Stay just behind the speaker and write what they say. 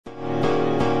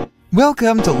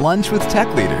Welcome to Lunch with Tech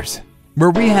Leaders, where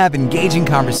we have engaging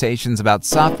conversations about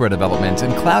software development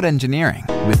and cloud engineering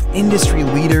with industry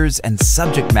leaders and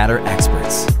subject matter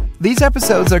experts. These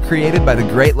episodes are created by the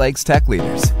Great Lakes Tech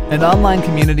Leaders, an online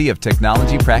community of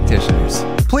technology practitioners.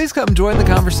 Please come join the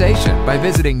conversation by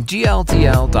visiting gltl.rbn.ai.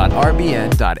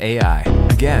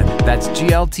 Again, that's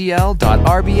gltl.rbn.ai.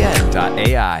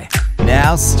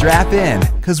 Now strap in,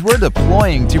 because we're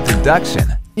deploying to production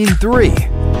in 3,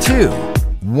 2,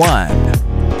 1.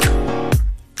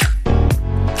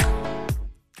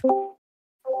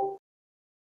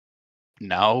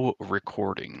 Now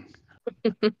recording.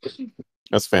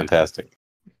 That's fantastic.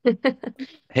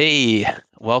 Hey,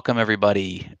 welcome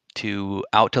everybody to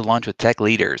Out to Lunch with Tech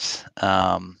Leaders.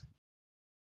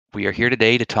 We are here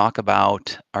today to talk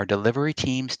about our delivery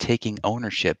teams taking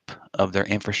ownership of their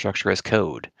infrastructure as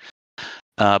code.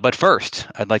 But first,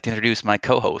 I'd like to introduce my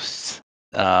co-hosts.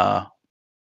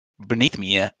 Beneath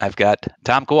me, I've got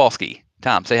Tom Kowalski.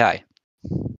 Tom, say hi.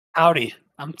 Howdy.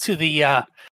 I'm to the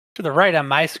right on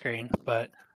my screen,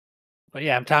 but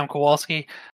yeah, I'm Tom Kowalski.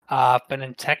 I've been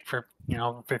in tech for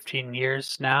 15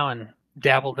 years now and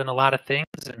dabbled in a lot of things,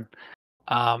 and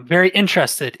very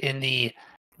interested in the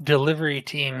delivery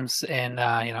teams and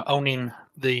owning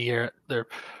their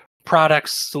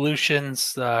products,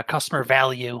 solutions, customer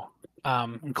value,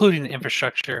 including the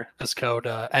infrastructure as code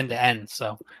end to end.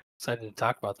 So excited to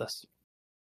talk about this.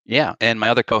 Yeah, and my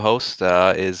other co-host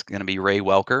is going to be Ray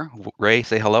Welker. Ray,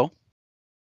 say hello.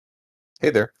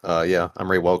 Hey there. I'm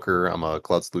Ray Welker. I'm a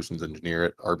cloud solutions engineer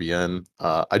at RBN.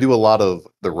 I do a lot of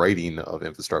the writing of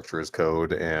infrastructure as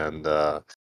code and DevOps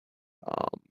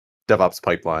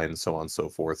pipelines, so on and so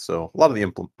forth. So a lot of the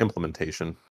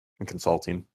implementation and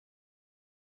consulting.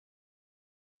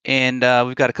 And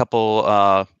we've got a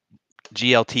couple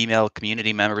GLTL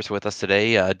community members with us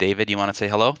today. David, you want to say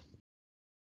hello?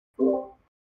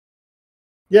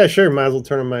 Yeah, sure. Might as well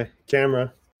turn on my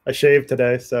camera. I shaved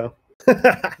today, so.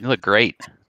 You look great.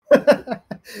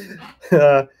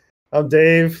 I'm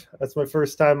Dave. That's my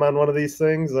first time on one of these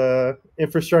things.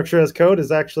 Infrastructure as code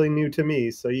is actually new to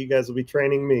me, so you guys will be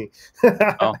training me.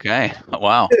 Okay.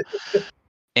 Wow.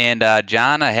 And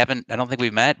John, I don't think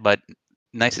we've met, but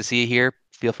nice to see you here.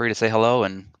 Feel free to say hello,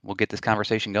 and we'll get this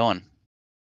conversation going.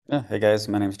 Yeah. Hey guys,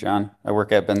 my name's John. I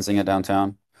work at Benzinga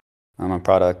downtown. I'm a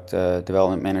product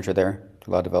development manager there. Do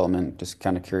a lot of development. Just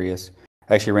kind of curious.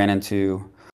 I actually ran into.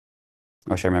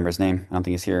 I wish I remember his name. I don't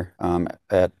think he's here.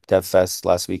 At DevFest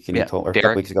last week, and Yeah, he told, or a Derek.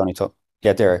 couple weeks ago, and he told,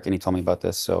 Derek, and he told me about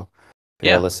this. So,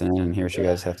 Yeah. listen in and hear what you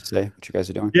guys have to say. What you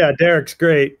guys are doing? Yeah, Derek's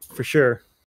great for sure.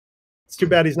 It's too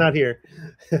bad he's not here.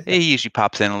 He usually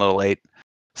pops in a little late.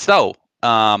 So,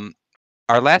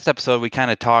 our last episode, we kind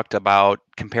of talked about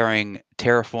comparing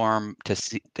Terraform to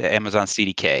Amazon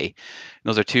CDK.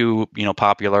 Those are two,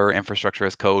 popular infrastructure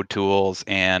as code tools,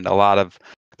 and a lot of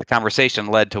the conversation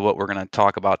led to what we're going to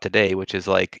talk about today, which is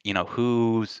like,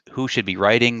 who should be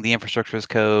writing the infrastructure as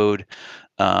code,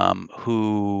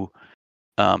 who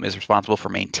is responsible for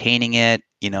maintaining it.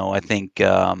 I think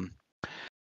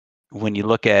when you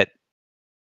look at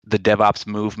the DevOps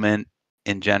movement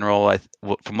in general,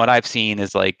 from what I've seen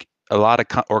is like a lot of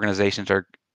organizations are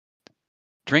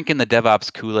drinking the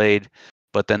DevOps Kool-Aid,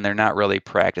 but then they're not really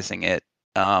practicing it.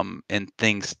 And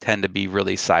things tend to be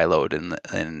really siloed,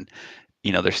 and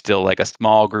there's still like a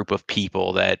small group of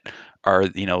people that are,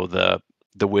 the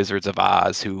Wizards of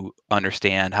Oz who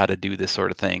understand how to do this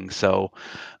sort of thing. So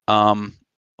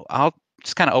I'll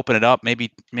just kind of open it up.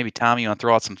 Maybe Tom, you want to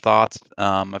throw out some thoughts?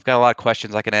 I've got a lot of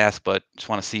questions I can ask, but just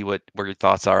want to see where your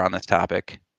thoughts are on this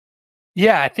topic.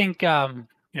 Yeah, I think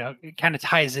it kind of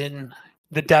ties in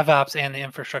the DevOps and the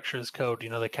infrastructure as code.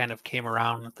 They kind of came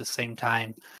around at the same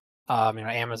time.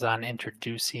 Amazon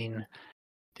introducing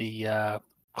the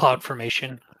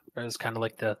CloudFormation as kind of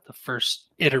like the first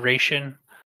iteration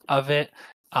of it,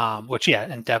 which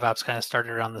and DevOps kind of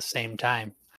started around the same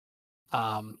time.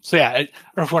 I don't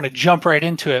know if I want to jump right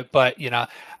into it, but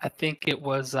I think it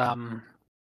was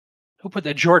who put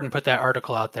that? Jordan put that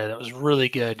article out there that was really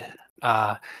good.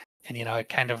 And it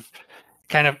kind of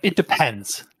it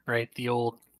depends, right? The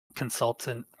old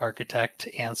consultant architect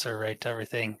answer, right, to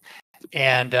everything.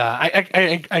 And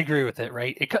I agree with it,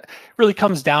 right? It really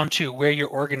comes down to where your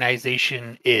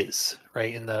organization is,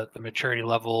 right, in the maturity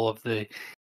level of the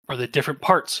different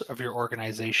parts of your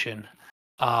organization,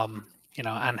 on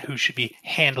who should be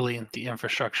handling the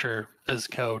infrastructure as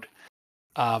code.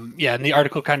 And the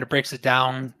article kind of breaks it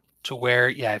down to where,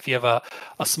 if you have a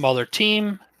smaller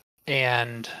team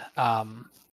and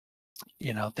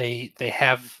they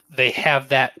have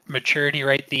that maturity,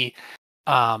 right? The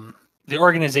the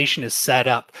organization is set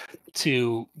up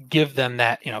to give them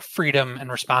that freedom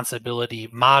and responsibility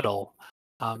model,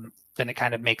 then it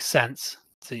kind of makes sense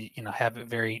to have it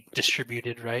very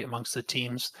distributed, right, amongst the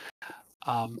teams.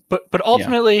 But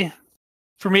ultimately,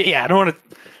 for me, I don't want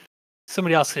to.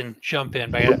 Somebody else can jump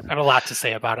in, but I got a lot to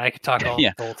say about it. I could talk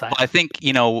the whole time. Well, I think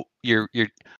you're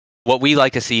what we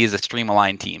like to see is a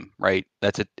stream-aligned team, right?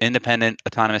 That's an independent,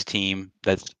 autonomous team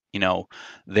that's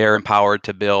they're empowered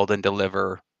to build and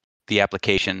deliver the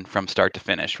application from start to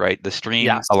finish, right? The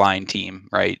stream-aligned team,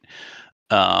 right?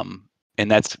 And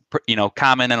that's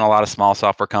common in a lot of small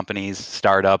software companies,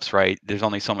 startups, right? There's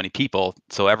only so many people,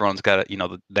 so everyone's got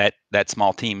that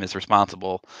small team is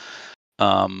responsible.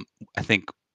 I think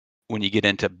when you get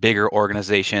into bigger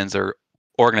organizations or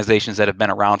organizations that have been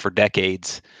around for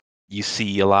decades, you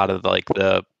see a lot of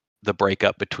the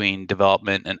breakup between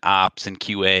development and ops and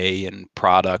QA and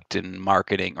product and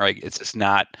marketing, right? It's just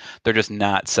they're just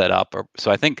not set up.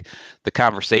 So I think the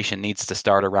conversation needs to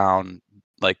start around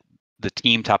like the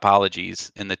team topologies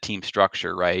and the team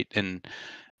structure, right? And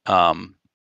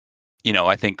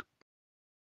I think,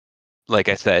 like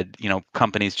I said,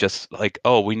 companies just like,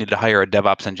 oh, we need to hire a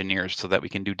DevOps engineer so that we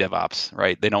can do DevOps,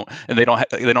 right? They don't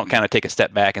kind of take a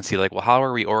step back and see like, well, how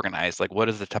are we organized? Like, what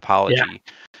is the topology? Yeah.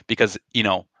 Because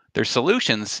there's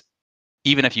solutions,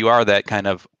 even if you are that kind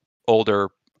of older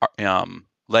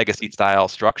legacy style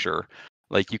structure,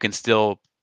 like you can still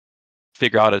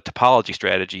figure out a topology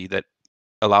strategy that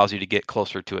allows you to get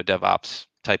closer to a DevOps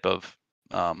type of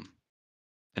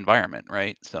environment,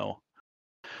 right? So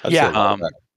a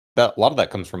lot of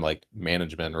that comes from like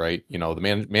management, right?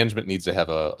 The management needs to have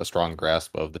a strong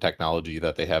grasp of the technology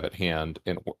that they have at hand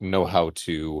and know how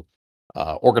to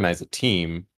organize a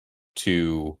team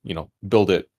to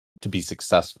build it to be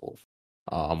successful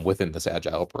within this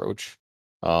agile approach.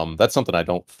 That's something I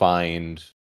don't find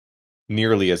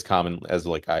nearly as common as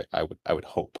like I would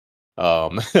hope.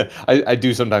 I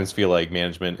do sometimes feel like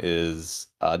management is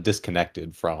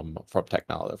disconnected from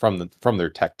technology, from their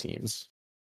tech teams.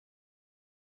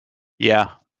 Yeah,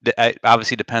 it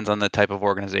obviously depends on the type of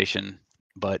organization,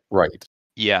 but right.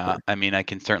 Yeah, I mean, I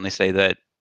can certainly say that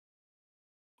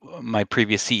my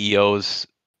previous CEOs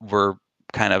were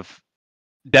kind of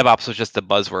DevOps was just a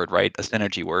buzzword, right? A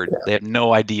synergy word. Yeah. They had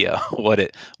no idea what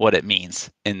it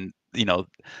means, and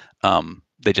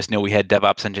they just knew we had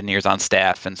DevOps engineers on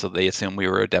staff, and so they assumed we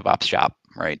were a DevOps shop,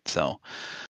 right? So,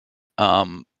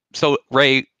 so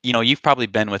Ray, you've probably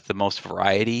been with the most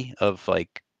variety of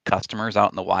like customers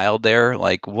out in the wild there.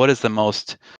 Like, what's the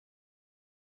most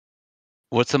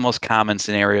common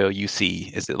scenario you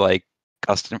see? Is it like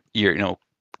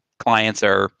clients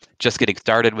are just getting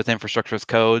started with infrastructure as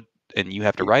code and you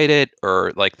have to write it,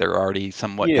 or like they're already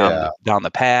somewhat down the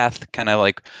path? Kind of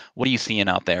like, what are you seeing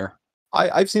out there?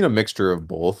 I've seen a mixture of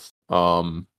both.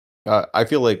 I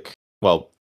feel like,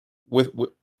 well, with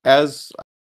as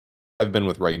I've been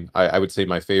with writing, I would say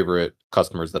my favorite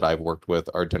customers that I've worked with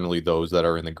are generally those that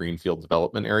are in the greenfield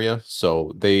development area.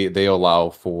 So they allow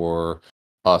for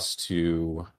us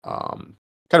to kind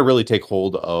of really take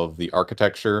hold of the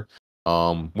architecture.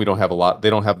 We don't have they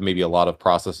don't have maybe a lot of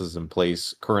processes in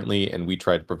place currently, and we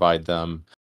try to provide them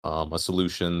a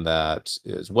solution that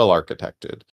is well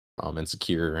architected and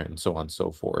secure and so on and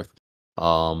so forth.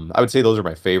 I would say those are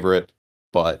my favorite,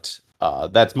 but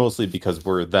that's mostly because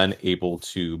we're then able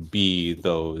to be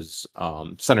those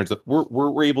centers that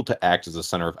we're able to act as a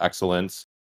center of excellence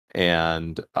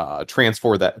and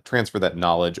transfer that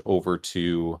knowledge over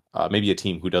to maybe a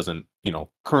team who doesn't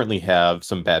currently have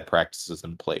some bad practices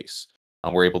in place.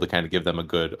 We're able to kind of give them a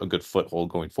good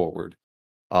foothold going forward.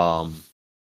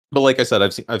 But like I said,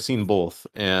 I've seen both,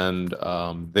 and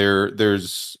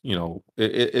there's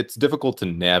it's difficult to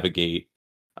navigate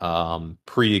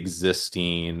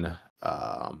pre-existing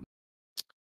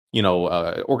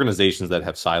organizations that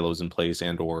have silos in place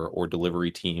and or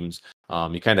delivery teams.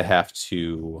 You kind of have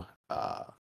to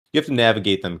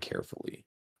navigate them carefully.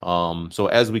 So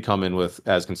as we come in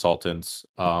as consultants,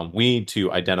 we need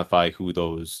to identify who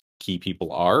those key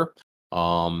people are.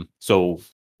 So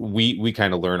we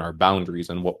kind of learn our boundaries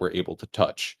and what we're able to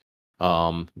touch.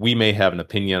 We may have an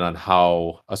opinion on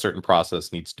how a certain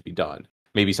process needs to be done.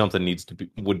 Maybe something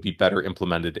would be better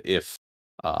implemented if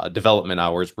development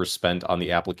hours were spent on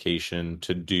the application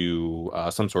to do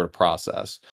some sort of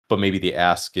process. But maybe the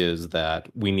ask is that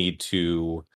we need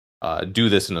to do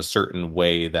this in a certain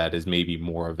way that is maybe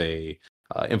more of a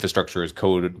infrastructure as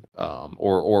code,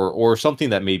 or something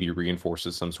that maybe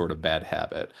reinforces some sort of bad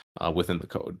habit within the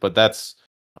code. But that's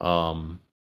kind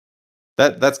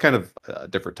of a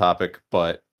different topic.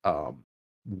 But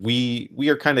we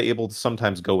are kind of able to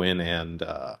sometimes go in and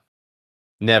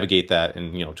navigate that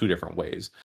in, two different ways.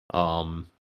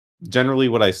 Generally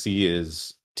what I see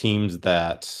is teams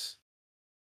that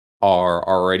are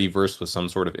already versed with some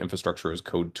sort of infrastructure as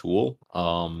code tool.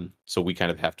 So we kind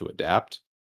of have to adapt.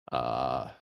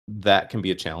 That can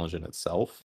be a challenge in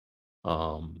itself.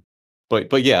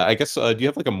 But yeah, I guess do you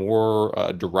have like a more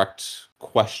direct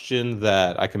question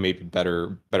that I can maybe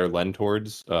better lend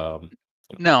towards?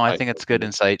 No, I think it's good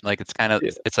insight. Like it's kind of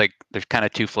Yeah. it's like there's kind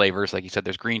of two flavors. Like you said,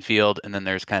 there's greenfield, and then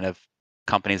there's kind of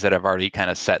companies that have already kind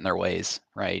of set in their ways,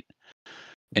 right?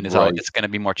 And Right. it's going to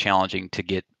be more challenging to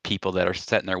get people that are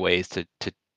set in their ways to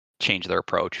change their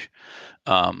approach,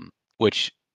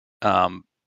 which kind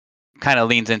of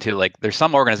leans into like there's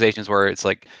some organizations where it's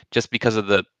like just because of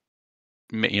the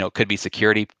could be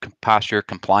security posture,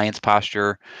 compliance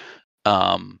posture,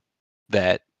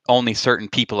 that only certain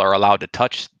people are allowed to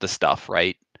touch the stuff,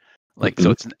 right? Like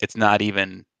so it's not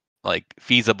even like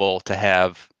feasible to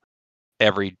have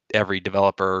every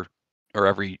developer or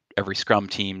every Scrum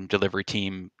team, delivery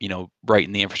team,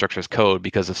 writing the infrastructure as code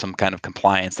because of some kind of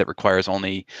compliance that requires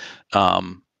only,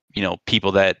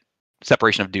 people that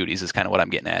separation of duties is kind of what I'm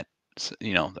getting at. So,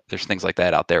 there's things like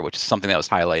that out there, which is something that was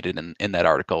highlighted in that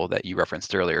article that you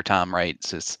referenced earlier, Tom, right?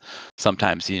 It's just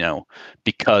sometimes,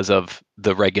 because of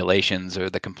the regulations or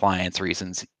the compliance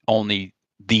reasons, only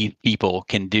these people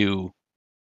can do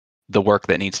the work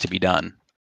that needs to be done.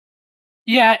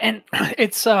 Yeah, and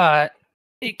it's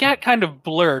it got kind of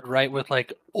blurred, right, with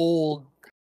like old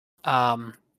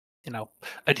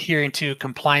adhering to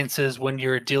compliances when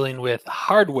you're dealing with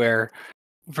hardware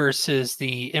versus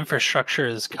the infrastructure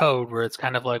as code, where it's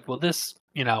kind of like, well, this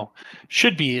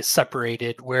should be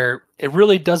separated, where it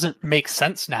really doesn't make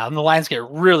sense now, and the lines get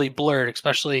really blurred,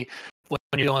 especially when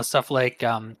you're doing stuff like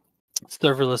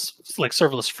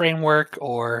serverless framework,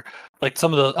 or like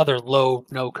some of the other low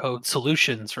no code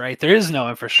solutions, right? There is no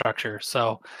infrastructure.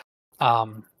 So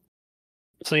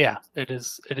yeah, it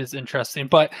is interesting.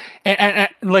 But and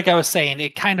like I was saying,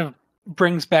 it kind of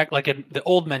brings back like the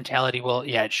old mentality. Well,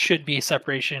 yeah, it should be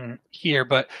separation here,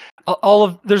 but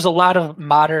there's a lot of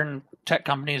modern tech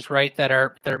companies, right, that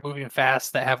are moving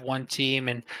fast, that have one team,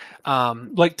 and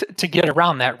to get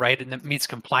around that, right, and that meets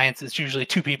compliance, it's usually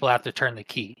two people have to turn the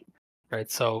key. Right,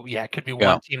 so yeah, it could be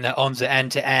one team that owns the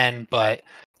end to end, but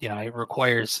it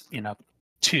requires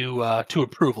two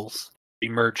approvals to be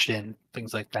merged in,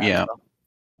 things like that. Yeah, so.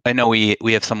 I know we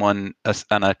have someone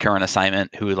on a current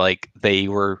assignment who like they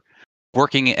were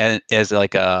working as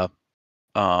like a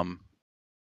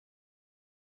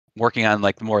working on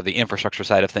like more of the infrastructure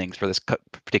side of things for this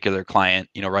particular client,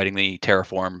 writing the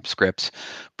Terraform scripts,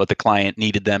 but the client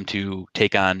needed them to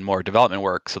take on more development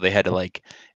work, so they had to like,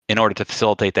 in order to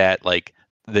facilitate that, like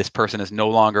this person is no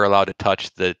longer allowed to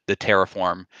touch the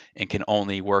Terraform and can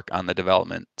only work on the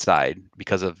development side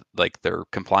because of like their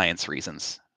compliance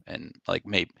reasons. And like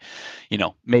maybe,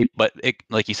 but it,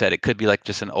 like you said, it could be like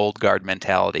just an old guard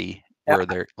mentality where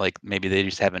they're like, maybe they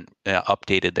just haven't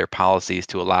updated their policies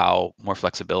to allow more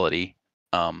flexibility.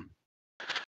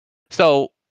 So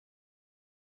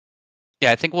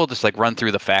yeah, I think we'll just like run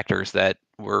through the factors that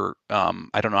were,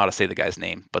 I don't know how to say the guy's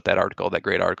name, but that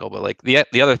great article, but like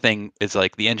the other thing is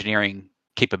like the engineering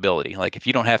capability. Like if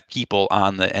you don't have people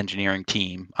on the engineering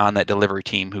team, on that delivery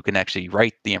team who can actually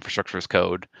write the infrastructure as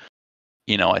code,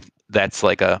 that's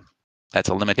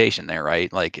a limitation there,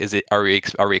 right? Like, are we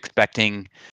expecting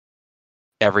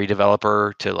every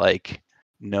developer to like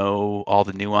know all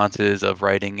the nuances of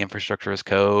writing infrastructure as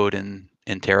code in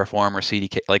Terraform or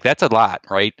CDK? Like that's a lot,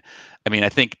 right? I mean, I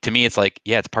think to me it's like,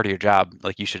 yeah, it's part of your job.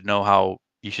 Like you should know how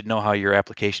your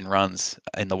application runs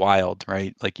in the wild,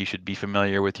 right? Like you should be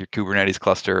familiar with your Kubernetes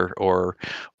cluster or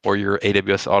your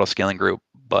AWS auto scaling group.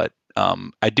 But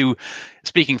I do,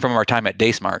 speaking from our time at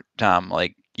DaySmart, Tom,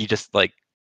 like you just like,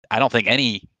 I don't think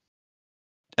any,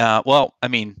 well, I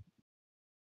mean,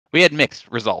 we had mixed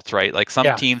results, right? Like some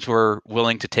teams were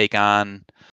willing to take on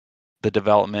the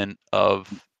development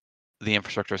of the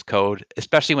infrastructure as code,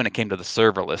 especially when it came to the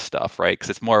serverless stuff, right?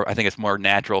 Because I think it's more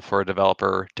natural for a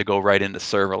developer to go right into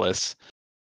serverless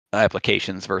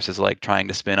applications versus like trying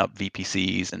to spin up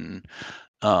VPCs and,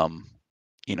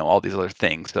 all these other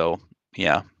things. So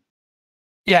yeah.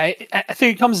 Yeah, I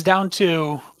think it comes down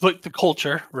to like the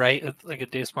culture, right? Like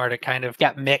at DaySmart, it kind of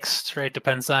got mixed, right?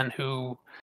 Depends on who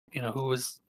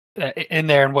was in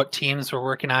there and what teams were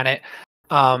working on it.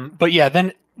 But yeah,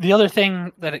 then the other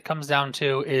thing that it comes down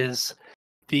to is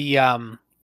the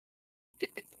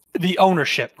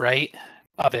ownership, right,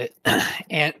 of it,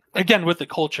 and again with the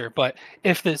culture. But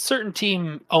if the certain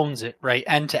team owns it, right,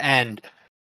 end to end,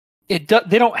 they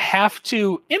don't have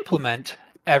to implement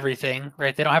everything,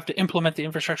 right? They don't have to implement the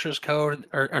infrastructure as code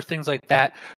or things like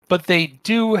that, but they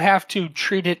do have to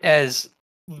treat it as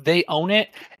they own it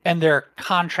and they're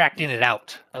contracting it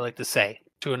out, I like to say,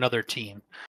 to another team.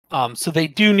 So they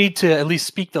do need to at least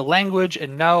speak the language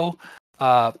and know,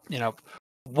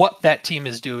 what that team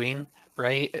is doing,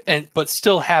 right? But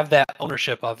still have that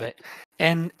ownership of it.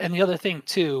 And the other thing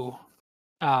too,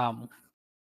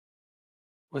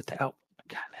 without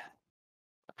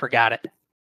forgot it.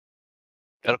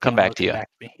 It'll come back to you.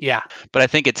 Yeah. But I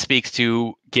think it speaks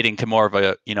to getting to more of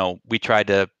a, we tried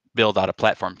to build out a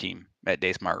platform team at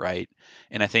DaySmart, right?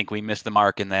 And I think we missed the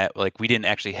mark in that, like, we didn't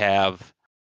actually have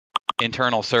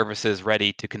internal services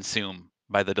ready to consume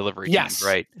by the delivery teams,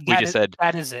 right? We just said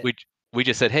that is it. We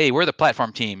just said, hey, we're the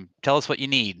platform team. Tell us what you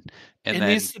need. And it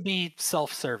needs to be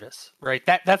self-service, right?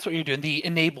 That's what you're doing, the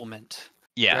enablement.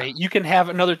 Yeah. Right? You can have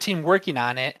another team working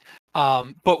on it.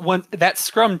 But when that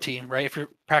Scrum team, right, if you're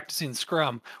practicing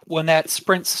Scrum, when that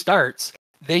sprint starts,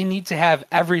 they need to have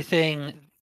everything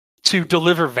to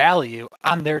deliver value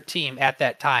on their team at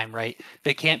that time, right?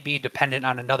 They can't be dependent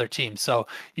on another team. So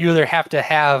you either have to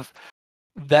have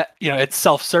that, it's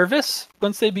self-service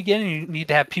once they begin, and you need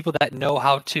to have people that know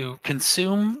how to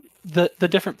consume the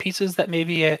different pieces that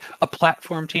maybe a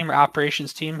platform team or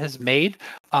operations team has made,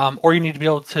 or you need to be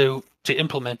able to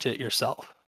implement it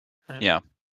yourself. Right?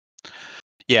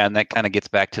 Yeah, and that kind of gets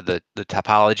back to the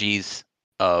topologies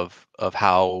of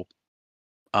how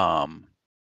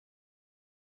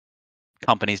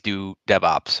companies do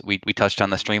DevOps. We touched on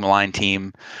the Streamline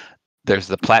team. There's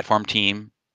the platform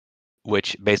team,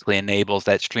 which basically enables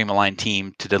that Streamline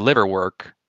team to deliver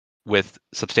work with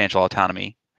substantial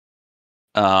autonomy.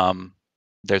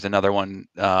 There's another one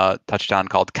touched on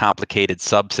called complicated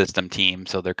subsystem team.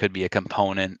 So there could be a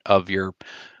component of your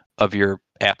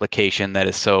application that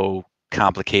is so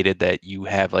complicated that you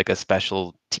have like a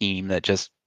special team that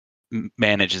just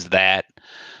manages that.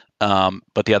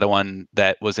 But the other one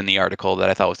that was in the article that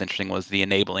I thought was interesting was the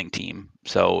enabling team.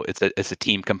 So it's a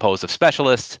team composed of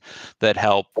specialists that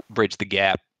help bridge the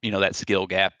gap, that skill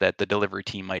gap that the delivery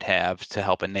team might have to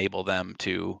help enable them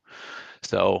to.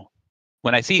 So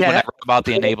when I read about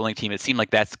the enabling team, it seemed like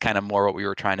that's kind of more what we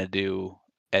were trying to do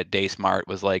at DaySmart,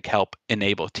 was like help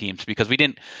enable teams, because we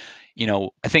didn't,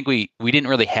 I think we didn't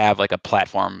really have like a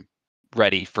platform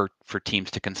ready for teams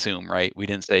to consume, right? We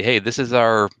didn't say, hey, these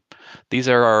are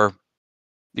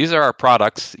our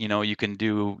products. You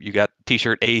got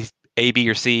t-shirt A, B,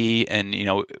 or C, and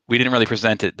we didn't really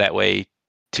present it that way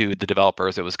to the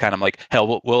developers. It was kind of like,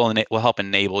 hell, we'll help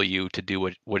enable you to do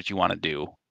what you want to do.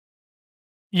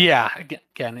 Yeah,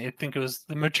 again, I think it was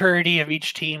the maturity of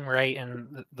each team, right,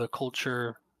 and the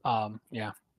culture.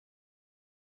 Yeah.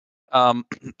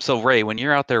 So Ray, when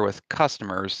you're out there with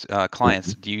customers,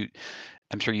 clients,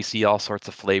 I'm sure you see all sorts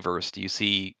of flavors. Do you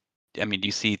see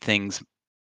things?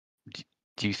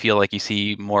 Do you feel like you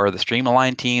see more of the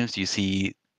stream-aligned teams? Do you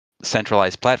see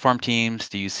centralized platform teams?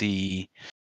 Do you see?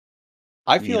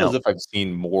 I feel as if I've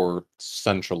seen more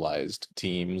centralized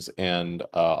teams and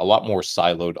a lot more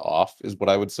siloed off, is what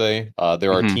I would say.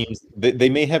 There are teams, they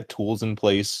may have tools in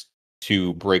place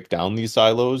to break down these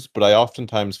silos, but I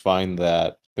oftentimes find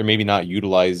that they're maybe not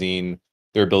utilizing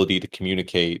their ability to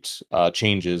communicate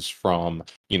changes from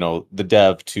the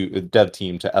dev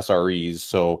team to SREs.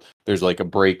 So there's like a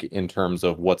break in terms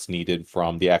of what's needed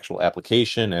from the actual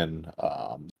application and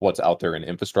what's out there in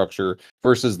infrastructure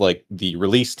versus like the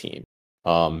release team.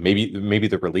 Maybe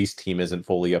the release team isn't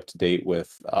fully up to date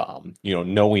with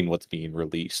knowing what's being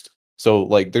released. So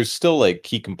like there's still like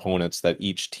key components that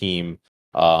each team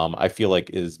I feel like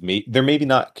they're maybe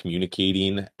not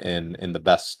communicating in the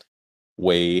best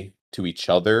way to each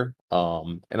other.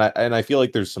 And I feel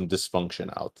like there's some dysfunction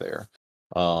out there.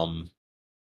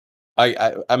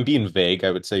 I'm being vague,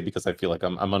 I would say, because I feel like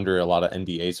I'm under a lot of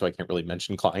NDA, so I can't really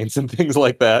mention clients and things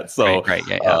like that. So right.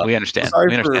 Yeah. We understand.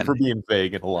 Sorry for being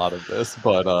vague in a lot of this,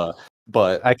 but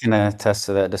I can attest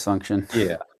to that dysfunction.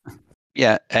 Yeah.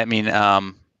 Yeah. I mean,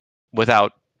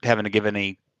 without having to give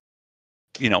any,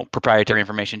 proprietary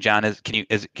information, John,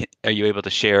 are you able to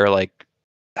share like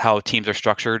how teams are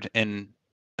structured in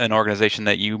an organization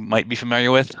that you might be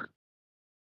familiar with?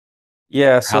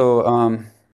 Yeah. So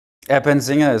at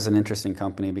Benzinga is an interesting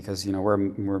company because we're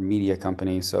a media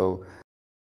company, so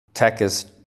tech is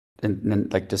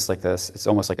like just like this. It's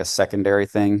almost like a secondary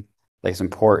thing. Like it's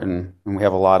important, and we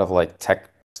have a lot of like tech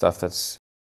stuff that's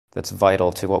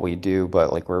vital to what we do.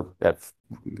 But like we're at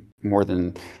more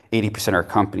than 80% of our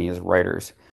company is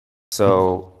writers.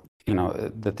 So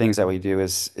the things that we do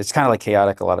it's kind of like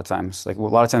chaotic a lot of times. Like a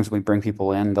lot of times when we bring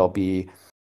people in, they'll be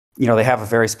they have a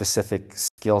very specific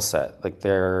skill set. Like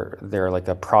they're like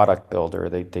a product builder.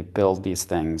 They build these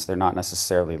things. They're not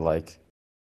necessarily like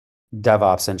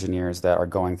DevOps engineers that are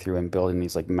going through and building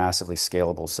these like massively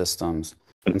scalable systems.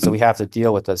 And so we have to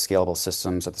deal with those scalable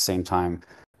systems at the same time.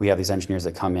 We have these engineers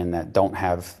that come in that don't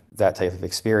have that type of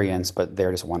experience, but they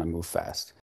just want to move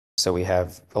fast. So we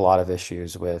have a lot of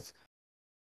issues with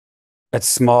at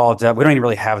small dev. We don't even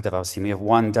really have a DevOps team. We have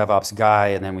one DevOps guy,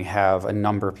 and then we have a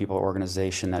number of people in the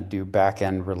organization that do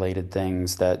back-end related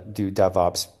things that do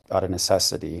DevOps out of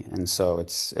necessity. And so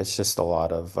it's just a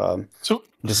lot of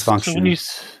dysfunction.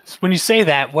 So when you say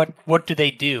that, what do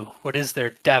they do? What is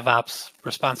their DevOps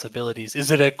responsibilities?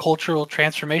 Is it a cultural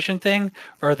transformation thing,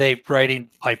 or are they writing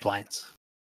pipelines?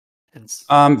 There's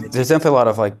definitely a lot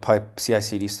of like pipe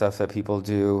CI/CD stuff that people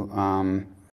do.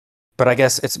 But I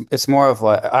guess it's more of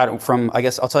like I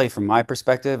guess I'll tell you from my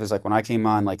perspective is like when I came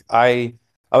on, like I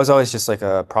was always just like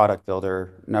a product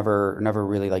builder, never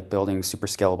really like building super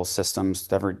scalable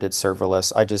systems, never did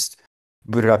serverless. I just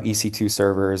booted up EC2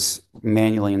 servers,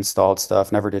 manually installed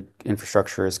stuff, never did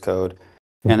infrastructure as code.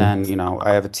 And then,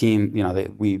 I have a team,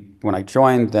 when I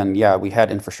joined, then we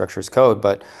had infrastructure as code,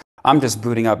 but I'm just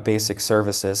booting up basic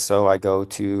services. So I go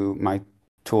to my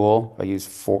tool, I use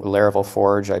Laravel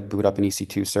Forge, I boot up an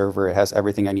EC2 server, it has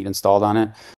everything I need installed on it.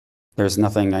 There's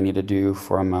nothing I need to do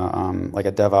from like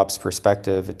a DevOps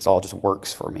perspective. It's all just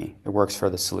works for me. It works for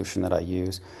the solution that I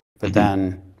use. But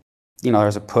then,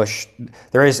 there's a push.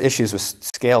 There is issues with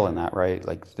scale in that, right?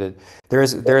 Like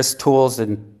there's tools that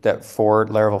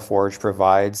Laravel Forge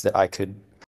provides that I could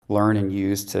learn and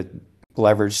use to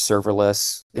leverage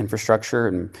serverless infrastructure,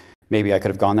 and maybe I could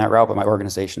have gone that route, but my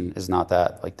organization is not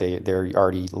that. Like they're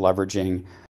already leveraging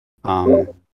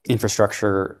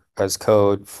infrastructure as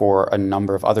code for a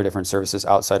number of other different services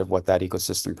outside of what that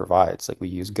ecosystem provides. Like we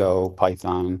use Go,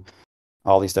 Python,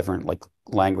 all these different like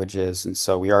languages, and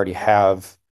so we already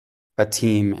have a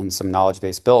team and some knowledge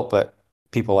base built. But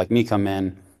people like me come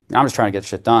in, and I'm just trying to get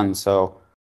shit done. So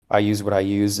I use what I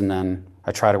use, and then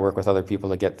I try to work with other people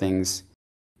to get things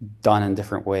done in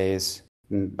different ways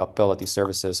and build out these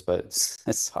services. But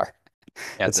it's hard.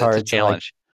 Yeah, it's hard a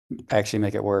challenge to like actually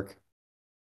make it work.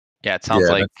 Yeah, it sounds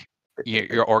like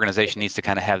your organization needs to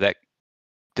kind of have that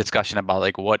discussion about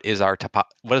like what is our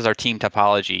team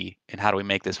topology and how do we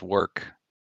make this work?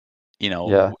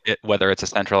 Whether it's a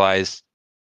centralized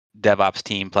DevOps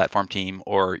team, platform team,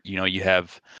 or you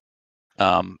have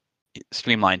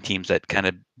streamlined teams that kind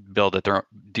of build at their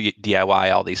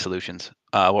DIY all these solutions.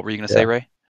 What were you going to say, Ray?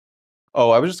 Oh,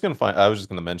 I was just going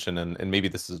to mention, and maybe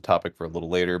this is a topic for a little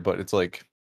later, but it's like,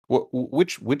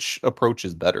 which approach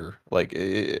is better? Like,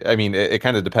 it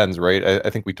kind of depends, right? I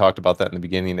think we talked about that in the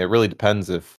beginning. It really depends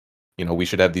if, we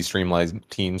should have these streamlined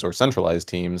teams or centralized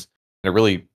teams. And it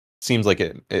really seems like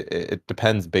it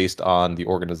depends based on the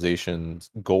organization's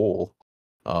goal.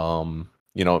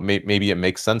 Maybe it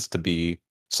makes sense to be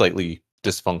slightly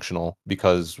dysfunctional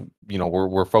because,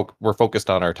 we're focused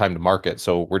on our time to market.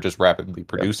 So we're just rapidly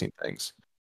producing things.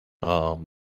 Well,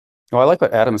 I like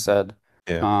what Adam said.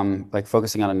 Yeah. Like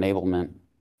focusing on enablement.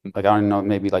 Like I don't know,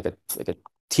 maybe like a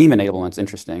team enablement's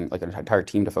interesting, like an entire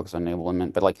team to focus on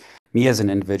enablement. But like me as an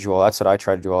individual, that's what I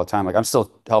try to do all the time. Like I'm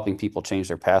still helping people change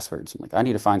their passwords. I'm like, I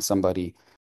need to find somebody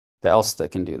else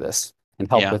that can do this and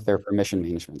help with their permission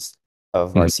management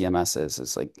of our CMSs.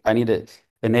 It's like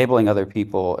enabling other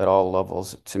people at all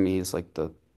levels to me is like the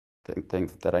thing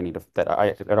that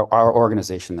our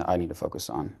organization that I need to focus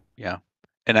on. Yeah.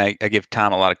 And I give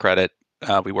Tom a lot of credit.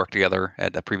 We worked together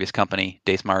at a previous company,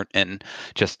 DaySmart, and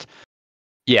just,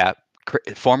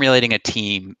 formulating a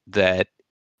team that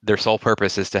their sole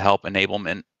purpose is to help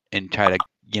enablement and try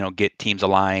to, get teams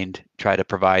aligned, try to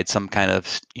provide some kind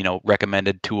of,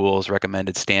 recommended tools,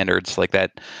 recommended standards like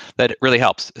that. That really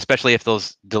helps, especially if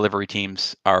those delivery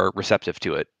teams are receptive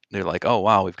to it. They're like, oh,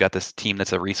 wow, we've got this team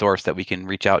that's a resource that we can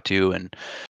reach out to and,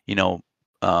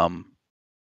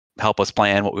 help us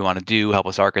plan what we want to do, help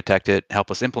us architect it, help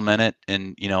us implement it,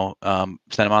 and send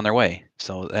them on their way.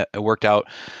 So it worked out.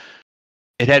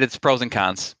 It had its pros and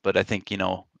cons, but I think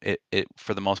it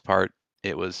for the most part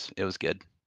it was good.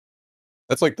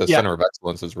 That's like the center of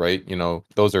excellences, right?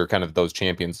 Those are kind of those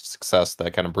champions of success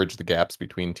that kind of bridge the gaps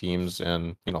between teams.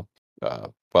 And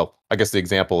well, I guess the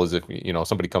example is if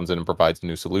somebody comes in and provides a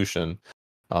new solution,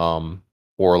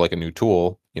 or like a new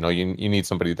tool, you need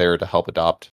somebody there to help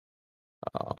adopt.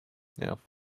 But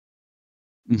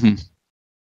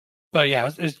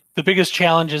the biggest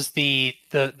challenge is the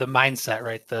mindset,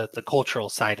 right? The cultural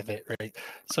side of it, right?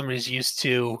 Somebody's used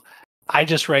to, I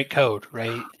just write code,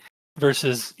 right?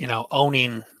 Versus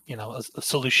owning a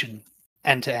solution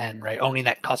end to end, right? Owning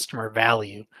that customer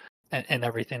value, and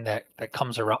everything that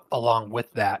comes along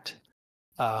with that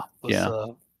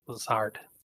was hard.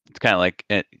 It's kind of like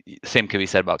same could be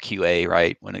said about QA,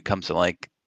 right? When it comes to like,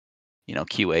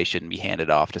 QA shouldn't be handed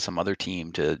off to some other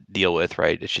team to deal with,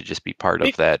 right? It should just be part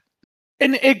of that.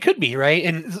 And it could be, right?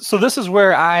 And so this is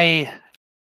where I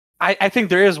think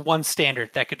there is one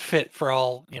standard that could fit for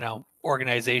all,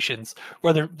 organizations,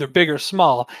 whether they're big or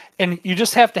small, and you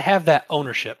just have to have that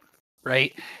ownership,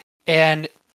 right? And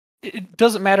it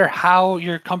doesn't matter how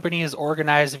your company is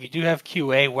organized, if you do have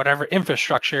QA, whatever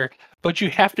infrastructure, but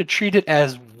you have to treat it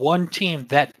as one team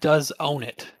that does own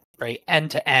it, right?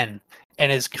 End to end,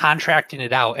 and is contracting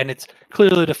it out, and it's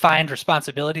clearly defined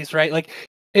responsibilities, right? Like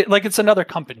it's another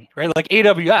company, right? Like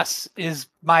AWS is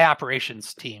my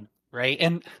operations team, right?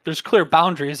 And there's clear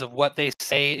boundaries of what they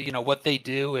say, what they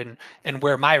do, and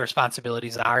where my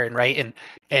responsibilities are, and right,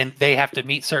 and they have to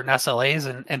meet certain SLAs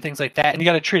and things like that. And you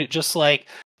got to treat it just like,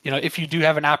 if you do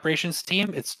have an operations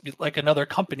team, it's like another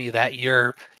company that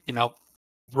you're,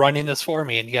 running this for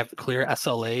me, and you have clear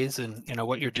SLAs and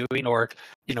what you're doing, or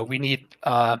we need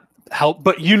help,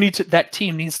 but that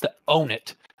team needs to own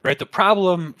it, right? The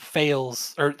problem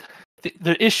fails, or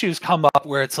the issues come up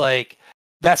where it's like,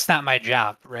 that's not my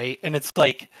job, right? And it's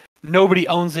like nobody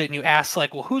owns it, and you ask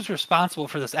like, well, who's responsible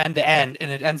for this end to end?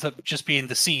 And it ends up just being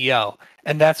the CEO,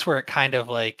 and that's where it kind of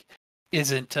like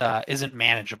isn't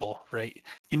manageable, right?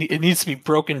 It needs to be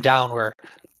broken down where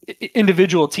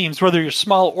individual teams, whether you're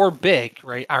small or big,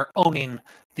 right, are owning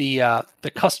the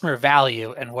customer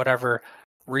value and whatever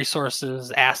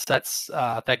resources, assets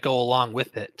that go along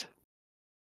with it.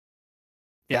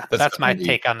 Yeah, that's my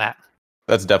take on that.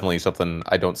 That's definitely something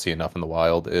I don't see enough in the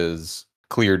wild, is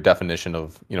clear definition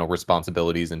of,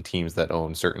 responsibilities and teams that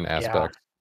own certain aspects.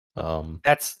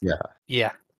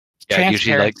 Yeah.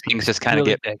 Usually like things just kind of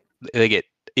get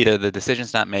either the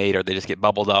decision's not made, or they just get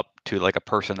bubbled up to like a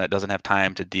person that doesn't have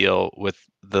time to deal with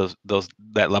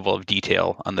that level of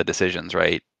detail on the decisions,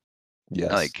 right?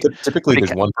 Yes. Like typically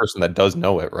there's one person that does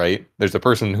know it, right? There's a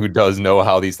person who does know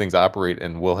how these things operate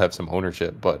and will have some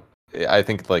ownership, but I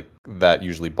think like that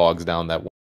usually bogs down that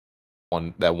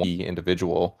one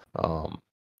individual,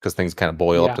 because things kind of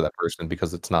boil up to that person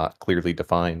because it's not clearly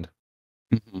defined.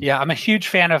 Yeah, I'm a huge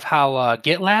fan of how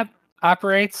GitLab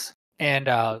operates, and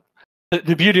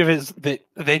the beauty of it is that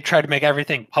they try to make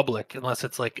everything public unless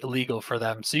it's like illegal for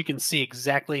them, so you can see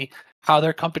exactly how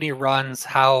their company runs,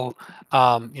 how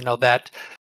that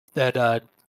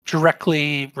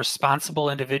directly responsible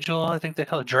individual, I think they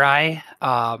call it DRY,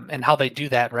 and how they do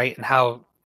that, right, and how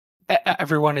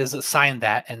everyone is assigned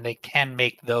that, and they can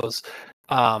make those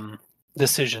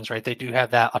decisions, right? They do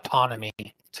have that autonomy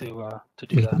to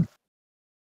do that.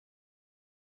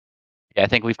 Yeah, I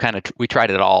think we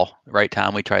tried it all, right,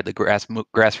 Tom? We tried the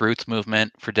grassroots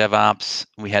movement for DevOps.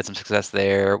 We had some success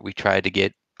there. We tried to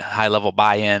get high-level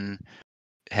buy-in,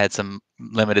 had some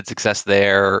limited success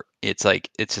there. It's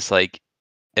just like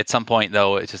at some point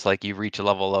though, it's just like you reach a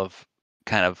level of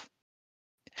kind of,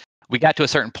 we got to a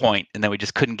certain point and then we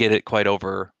just couldn't get it quite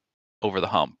over the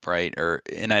hump, right?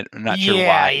 And I'm not sure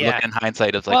why. Yeah. Looking in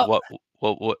hindsight, it's like what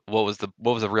was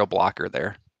the real blocker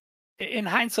there? In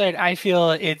hindsight, I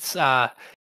feel it's the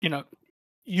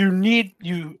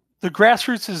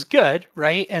grassroots is good,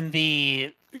 right? And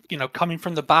the coming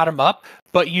from the bottom up,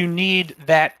 but you need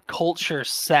that culture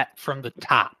set from the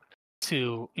top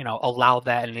to allow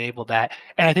that and enable that.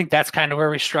 And I think that's kind of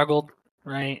where we struggled,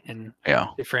 right? And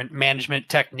different management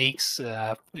techniques,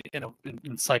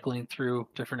 in cycling through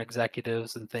different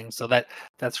executives and things. So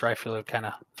that's where I feel it kind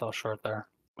of fell short there.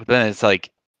 But then it's like,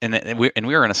 and we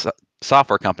were in a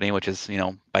software company, which is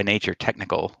by nature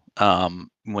technical.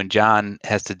 When John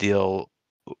has to deal,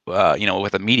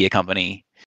 with a media company,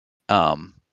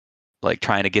 like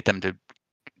trying to get them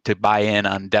to buy in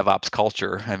on DevOps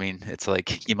culture. I mean, it's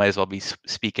like you might as well be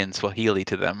speaking Swahili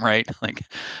to them, right? Like,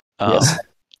 Yes.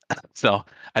 So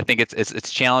I think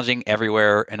it's challenging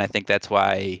everywhere, and I think that's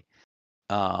why,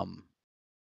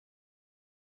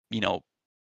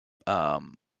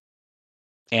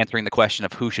 answering the question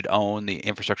of who should own the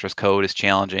infrastructure as code is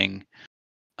challenging.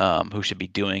 Who should be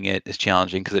doing it is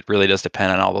challenging, because it really does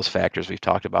depend on all those factors we've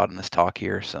talked about in this talk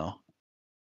here. So,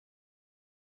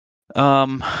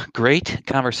 great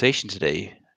conversation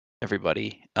today,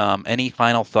 everybody. Any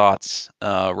final thoughts,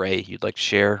 Ray, you'd like to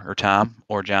share, or Tom,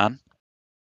 or John?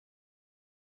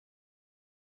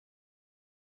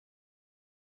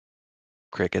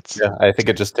 Crickets. Yeah, I think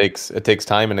it takes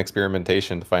time and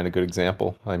experimentation to find a good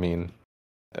example. I mean,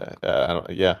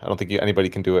 I don't think anybody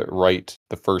can do it right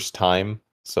the first time.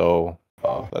 So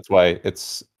that's why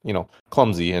it's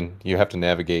clumsy, and you have to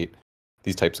navigate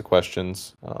these types of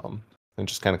questions. It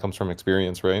just kind of comes from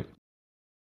experience, right?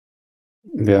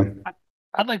 Yeah.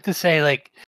 I'd like to say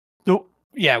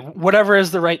whatever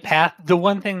is the right path. The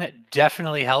one thing that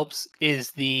definitely helps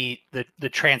is the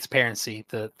transparency,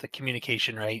 the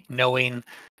communication, right? Knowing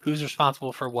who's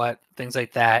responsible for what, things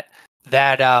like that.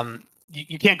 That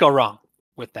you can't go wrong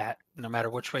with that, no matter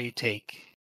which way you take.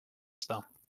 So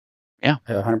Yeah,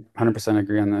 100%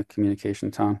 agree on the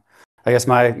communication, Tom. I guess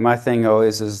my thing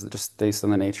always is just based on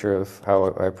the nature of how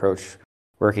I approach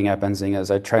working at Benzinga is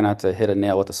I try not to hit a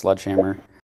nail with a sledgehammer.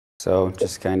 So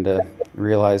just kind of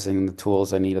realizing the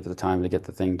tools I need at the time to get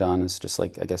the thing done is just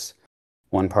like, I guess,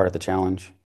 one part of the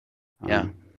challenge. Yeah.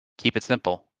 Keep it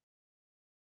simple.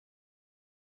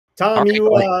 Tom, Okay,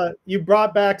 you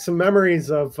brought back some memories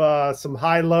of some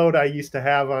high load I used to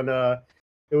have on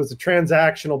it was a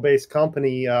transactional based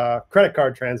company, credit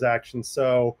card transactions.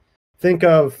 So think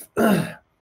of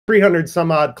 300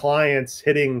 some odd clients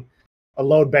hitting a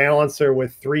load balancer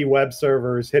with 3 web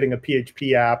servers hitting a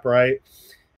PHP app, right?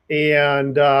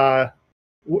 And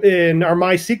in our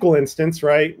MySQL instance,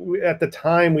 right, at the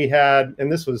time we had,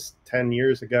 and this was 10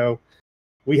 years ago,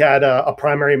 we had a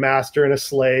primary master and a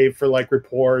slave for like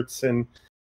reports, and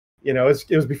it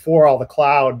was before all the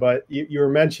cloud. But you were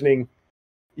mentioning,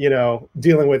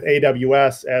 dealing with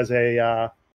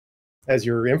AWS as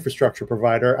your infrastructure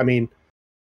provider. I mean,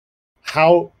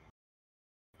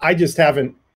 I just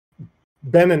haven't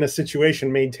been in a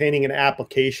situation maintaining an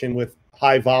application with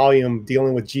high volume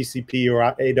dealing with GCP or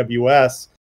AWS.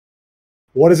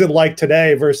 What is it like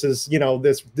today versus,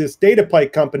 this data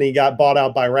pipe company got bought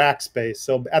out by Rackspace.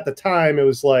 So at the time it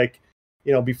was like,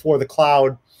 before the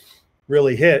cloud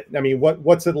really hit. I mean,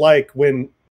 what's it like when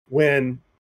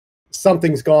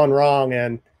something's gone wrong?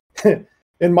 And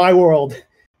in my world,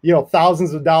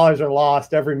 thousands of dollars are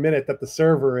lost every minute that the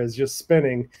server is just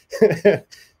spinning.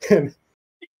 And,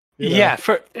 yeah,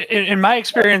 in my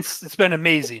experience, it's been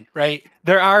amazing, right?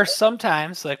 There are some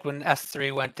times like when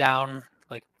S3 went down,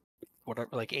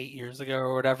 like 8 years ago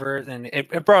or whatever, and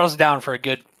it brought us down for a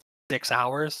good 6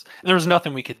 hours. There was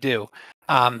nothing we could do.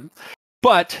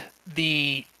 But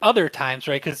the other times,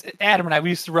 right? Because Adam and I, we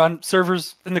used to run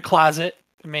servers in the closet,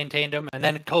 maintained them, and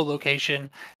then co-location,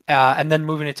 and then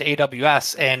moving it to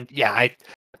AWS. And yeah,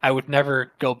 I would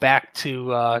never go back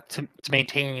to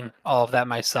maintaining all of that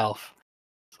myself.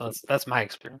 So that's my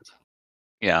experience.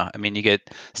 Yeah, I mean, you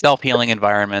get self-healing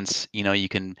environments. You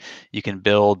can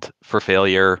build for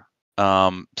failure.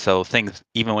 So things,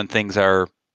 even when things are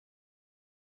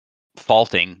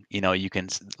faulting, you can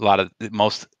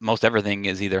most everything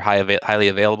is either highly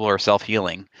available or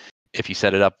self-healing if you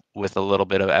set it up with a little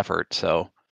bit of effort. So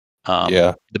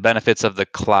Yeah. the benefits of the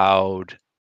cloud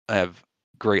have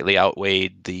greatly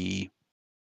outweighed the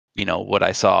what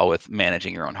I saw with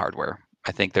managing your own hardware.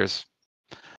 I think there's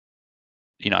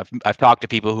I've talked to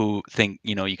people who think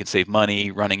you could save money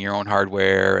running your own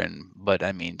hardware, but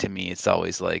I mean, to me it's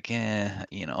always like Or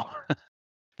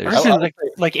there's even would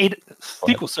like Go ahead.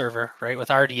 SQL Server, right, with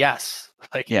RDS.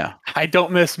 Like, yeah I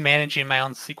don't miss managing my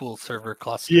own SQL Server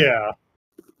cluster. yeah.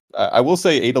 I will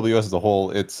say AWS as a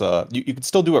whole, it's you can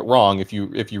still do it wrong if you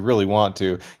really want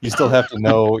to. You still have to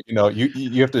know,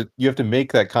 you have to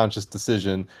make that conscious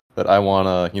decision that I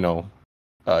want to,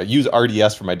 use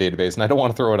RDS for my database, and I don't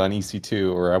want to throw it on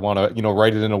EC2, or I want to,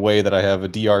 write it in a way that I have a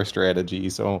DR strategy,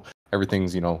 so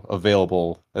everything's,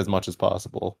 available as much as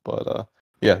possible. But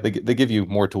yeah, they give you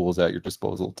more tools at your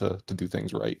disposal to do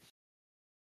things right.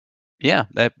 Yeah,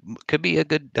 that could be a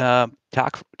good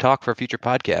talk for a future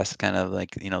podcast. Kind of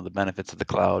like the benefits of the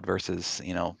cloud versus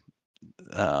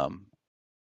um,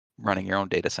 running your own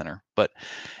data center. But Or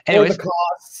the anyways,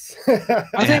 costs.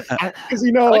 I think Because I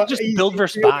like just build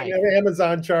versus buy.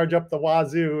 Amazon charge up the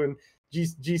wazoo, and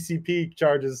GCP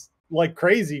charges like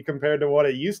crazy compared to what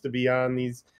it used to be on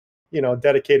these,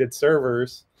 dedicated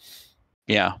servers.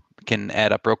 yeah, can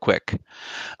add up real quick.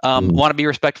 Want to be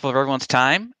respectful of everyone's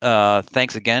time.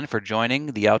 Thanks again for joining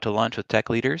the Out to Lunch with Tech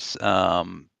Leaders.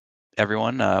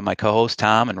 Everyone, my co-host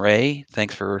Tom and Ray,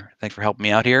 thanks for helping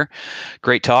me out here.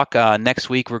 Great talk. Next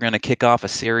week we're going to kick off a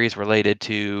series related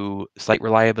to site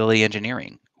reliability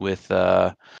engineering with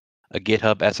a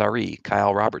GitHub SRE,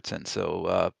 Kyle Robertson.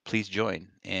 So please join,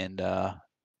 and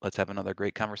let's have another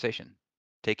great conversation.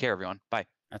 Take care, everyone. Bye.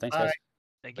 Thanks, Bye. guys.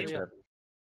 Thank Thanks you. for having me.